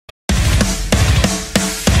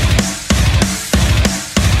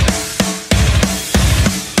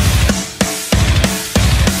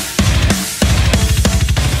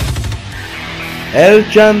El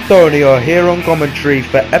Jantonio here on commentary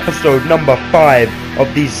for episode number 5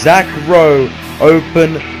 of the Zac Rowe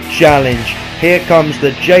Open Challenge. Here comes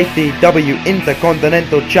the JTW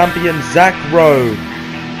Intercontinental Champion Zac Rowe.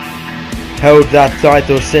 Held that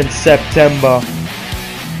title since September.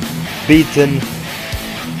 Beaten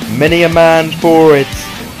many a man for it,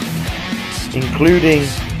 including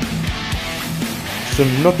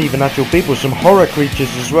some not even actual people, some horror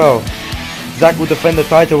creatures as well. Zac will defend the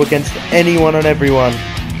title against anyone and everyone.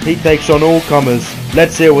 He takes on all comers.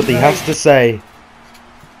 Let's hear what he has to say.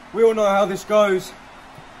 We all know how this goes.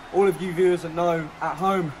 All of you viewers that know at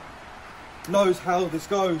home knows how this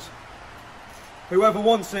goes. Whoever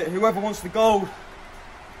wants it, whoever wants the gold,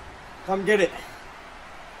 come get it.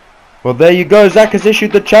 Well, there you go. Zac has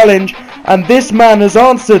issued the challenge, and this man has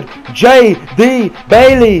answered. J.D.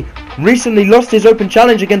 Bailey recently lost his open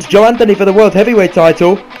challenge against Joe Anthony for the World Heavyweight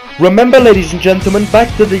title. Remember, ladies and gentlemen,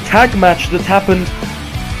 back to the tag match that happened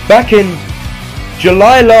back in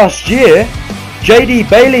July last year. J.D.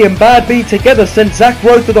 Bailey and Bad B together sent Zac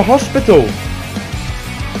Rowe to the hospital.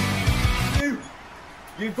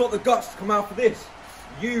 You've got the guts to come out for this.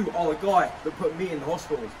 You are the guy that put me in the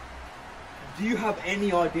hospital. Do you have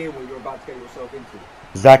any idea what you're about to get yourself into?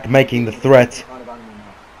 Zac making the threat.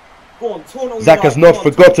 Go on, Zac has not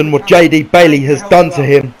forgotten what J.D. Bailey has done to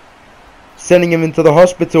him, sending him into the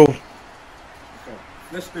hospital. Okay,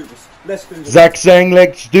 let's do this. Let's do this. Zac saying,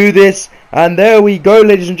 let's do this. And there we go,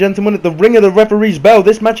 ladies and gentlemen, at the ring of the referee's bell.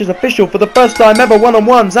 This match is official for the first time ever,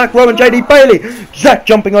 one-on-one. Zac Rowe and J.D. Bailey. Zac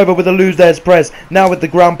jumping over with a lose-theirs press. Now with the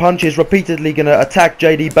ground punches, repeatedly going to attack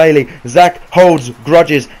J.D. Bailey. Zac holds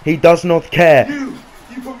grudges. He does not care. You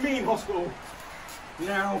put me in hospital.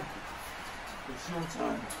 Now, it's your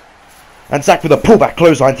turn. And Zac with a pullback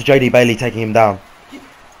clothesline to J.D. Bailey, taking him down.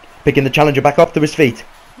 Picking the challenger back up to his feet.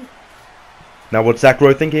 Now what's Zac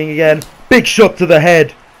Rowe thinking again? Big shot to the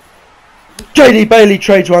head. J.D. Bailey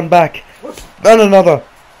trades one back. And another.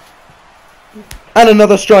 And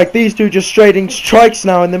another strike. These two just trading strikes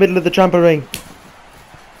now in the middle of the champa ring.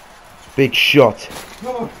 Big shot.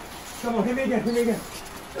 Come on, hit me again.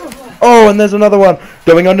 Oh, and there's another one.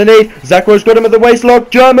 Going underneath. Zac Rowe's got him at the waistlock.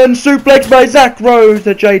 German suplex by Zac Rowe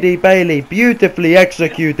to J.D. Bailey. Beautifully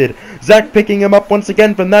executed. Zac picking him up once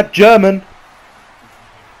again from that German.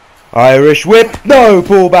 Irish whip. No,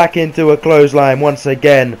 pull back into a clothesline once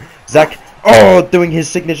again. Zac, doing his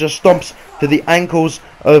signature stomps to the ankles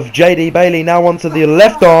of J.D. Bailey. Now onto the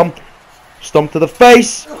left arm. Stomp to the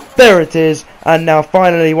face. There it is. And now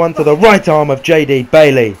finally one to the right arm of J.D.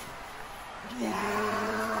 Bailey.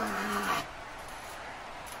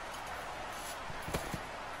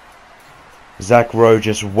 Zac Rowe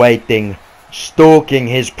just waiting, stalking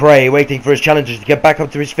his prey, waiting for his challengers to get back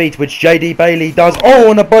up to his feet, which J.D. Bailey does.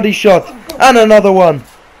 Oh, and a body shot. And another one.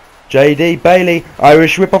 J.D. Bailey,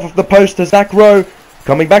 Irish whip off of the post to Zac Rowe.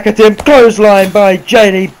 Coming back at him. Clothesline by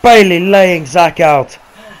J.D. Bailey, laying Zac out.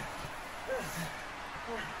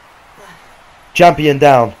 Champion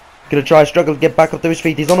down. Gonna try struggle to get back up to his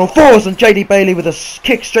feet. He's on all fours, and J.D. Bailey with a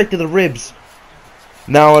kick straight to the ribs.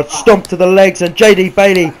 Now a stomp to the legs, and J.D.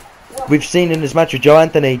 Bailey, we've seen in his match with Joe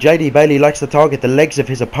Anthony, J.D. Bailey likes to target the legs of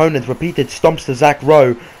his opponent. Repeated stomps to Zac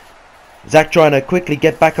Rowe. Zac trying to quickly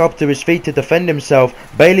get back up to his feet to defend himself.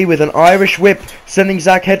 Bailey with an Irish whip, sending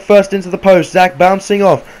Zac head first into the post. Zac bouncing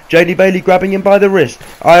off. J.D. Bailey grabbing him by the wrist.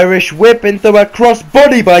 Irish whip into a cross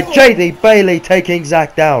body by J.D. Bailey, taking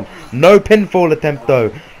Zac down. No pinfall attempt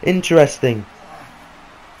though. Interesting.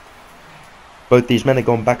 Both these men have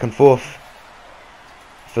gone back and forth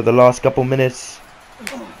for the last couple minutes.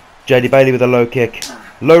 J.D. Bailey with a low kick.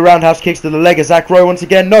 Low roundhouse kicks to the leg of Zac Rowe once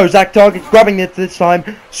again. No, Zac target grabbing it this time,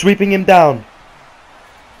 sweeping him down.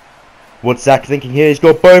 What's Zac thinking here? He's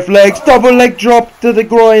got both legs. Double leg drop to the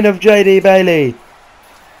groin of J.D. Bailey.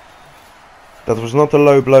 That was not a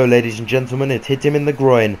low blow, ladies and gentlemen. It hit him in the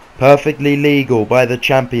groin. Perfectly legal by the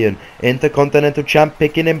champion. Intercontinental champ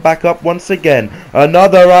picking him back up once again.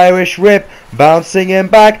 Another Irish rip. Bouncing him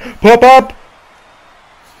back. Pop up.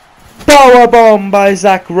 Powerbomb by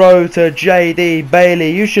Zac Rowe to J.D.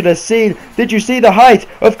 Bailey. You should have seen. Did you see the height?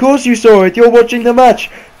 Of course you saw it. You're watching the match.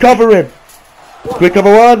 Cover him. Quick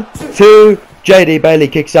cover 1, 2. J.D. Bailey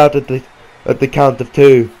kicks out at the count of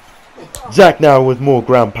 2. Zac now with more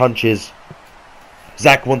ground punches.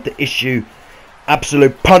 Zac want to issue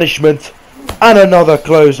absolute punishment. And another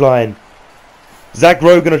clothesline. Zac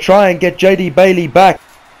Rowe going to try and get J.D. Bailey back.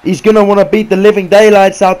 He's going to want to beat the living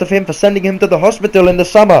daylights out of him for sending him to the hospital in the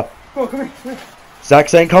summer. Come on, come here. Zac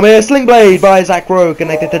saying, come here. Sling blade by Zac Rowe,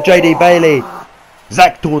 connected to J.D. Bailey.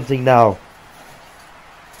 Zac taunting now.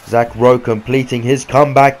 Zac Rowe completing his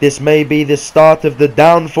comeback. This may be the start of the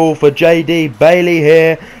downfall for JD Bailey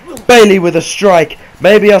here. Bailey with a strike.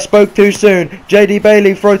 Maybe I spoke too soon. JD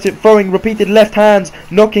Bailey throwing repeated left hands,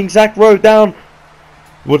 knocking Zac Rowe down.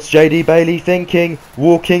 What's JD Bailey thinking?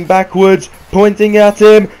 Walking backwards, pointing at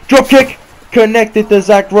him. Drop kick! Connected to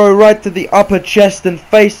Zac Rowe right to the upper chest and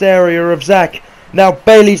face area of Zac. Now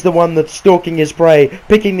Bailey's the one that's stalking his prey,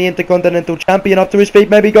 picking the Intercontinental Champion up to his feet,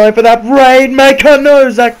 maybe going for that Rainmaker. No,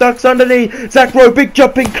 Zac ducks underneath. Zac Rowe, big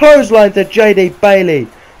jumping clothesline to JD Bailey.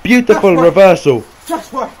 Beautiful reversal.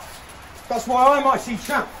 That's why I'm IC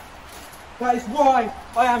champ. That is why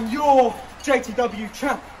I am your JTW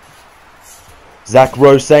champ. Zac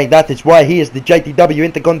Rowe saying that is why he is the JTW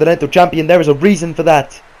Intercontinental Champion. There is a reason for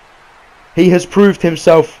that. He has proved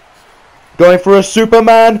himself. Going for a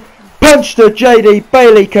Superman punch to JD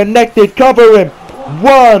Bailey, connected, cover him.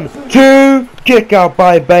 1, 2, kick out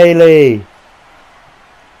by Bailey.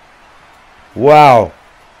 Wow.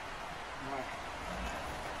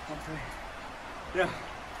 Okay. Yeah.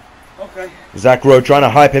 Okay. Zac Rowe trying to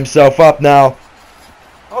hype himself up now.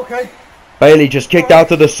 Okay. Bailey just kicked out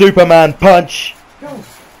to the Superman punch.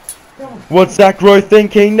 What's Zac Rowe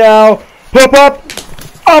thinking now? Pop up!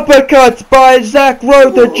 Uppercut by Zac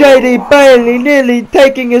Rowe to JD Bailey, nearly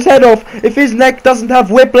taking his head off. If his neck doesn't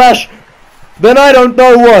have whiplash, then I don't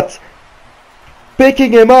know what.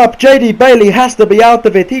 Picking him up, JD Bailey has to be out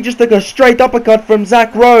of it. He just took a straight uppercut from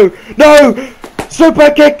Zac Rowe. No!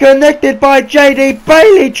 Super kick connected by JD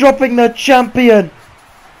Bailey, dropping the champion.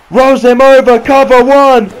 Rolls him over, cover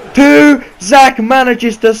 1, 2. Zac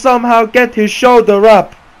manages to somehow get his shoulder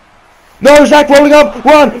up. No, Zac rolling up,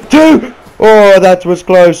 1, 2. Oh, that was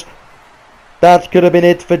close. That could have been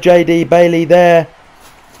it for JD Bailey there.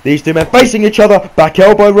 These two men facing each other. Back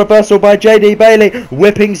elbow reversal by JD Bailey.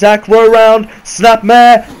 Whipping Zac Rowe round.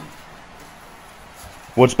 Snapmare.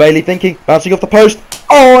 What's Bailey thinking? Bouncing off the post.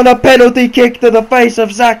 Oh, and a penalty kick to the face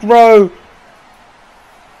of Zac Rowe.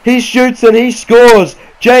 He shoots and he scores.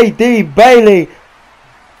 JD Bailey.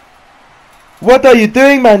 What are you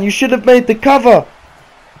doing, man? You should have made the cover.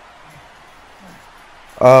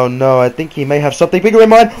 Oh no, I think he may have something bigger in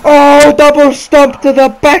mind. Oh, double stomp to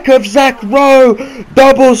the back of Zac Rowe.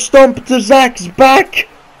 Double stomp to Zac's back.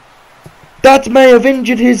 That may have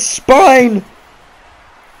injured his spine.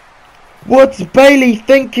 What's Bailey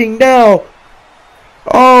thinking now?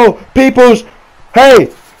 Oh, peoples.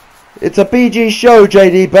 Hey, it's a PG show,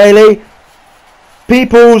 JD Bailey.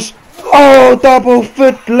 Peoples. Oh, double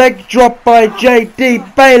foot leg drop by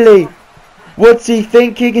JD Bailey. What's he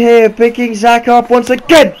thinking here? Picking Zac up once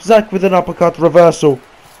again. Zac with an uppercut reversal.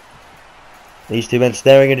 These two men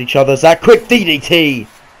staring at each other. Zac, quick DDT.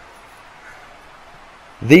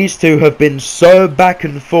 These two have been so back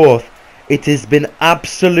and forth. It has been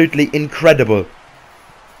absolutely incredible.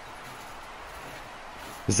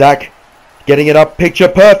 Zac getting it up, picture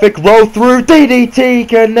perfect, roll through, DDT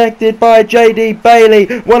connected by JD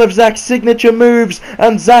Bailey, one of Zac's signature moves,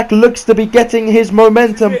 and Zac looks to be getting his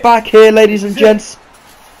momentum back here, ladies and gents.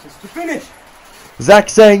 It's the finish. Zac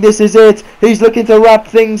saying this is it, he's looking to wrap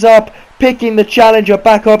things up, picking the challenger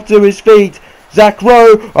back up to his feet. Zac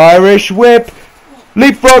Rowe, Irish whip,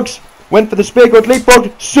 leapfrogs, went for the spear, got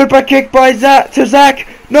leapfrogged, super kick by Zac to Zac.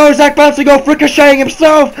 No, Zac bouncing off, ricocheting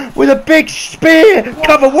himself with a big spear.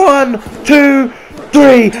 Cover 1, 2,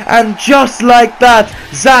 3, and just like that,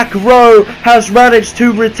 Zac Rowe has managed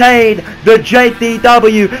to retain the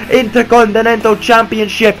JTW Intercontinental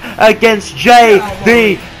Championship against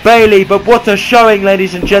JD Bailey. But what a showing,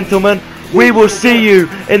 ladies and gentlemen. We will see you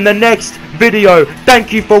in the next video.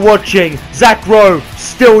 Thank you for watching. Zac Rowe,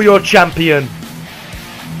 still your champion.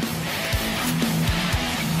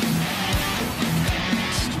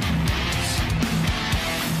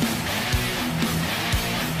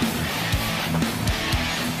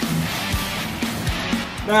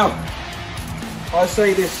 Now, I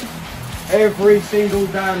say this every single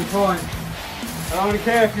damn time, and I don't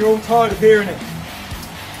care if you're all tired of hearing it,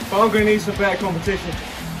 but I'm going to need some better competition.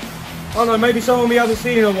 I don't know, maybe someone we haven't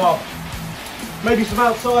seen in a while, maybe some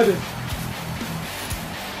outsiders.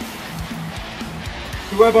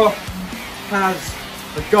 Whoever has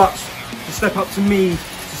the guts to step up to me,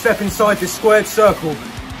 to step inside this squared circle,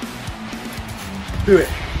 do it.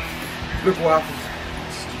 Look what happens.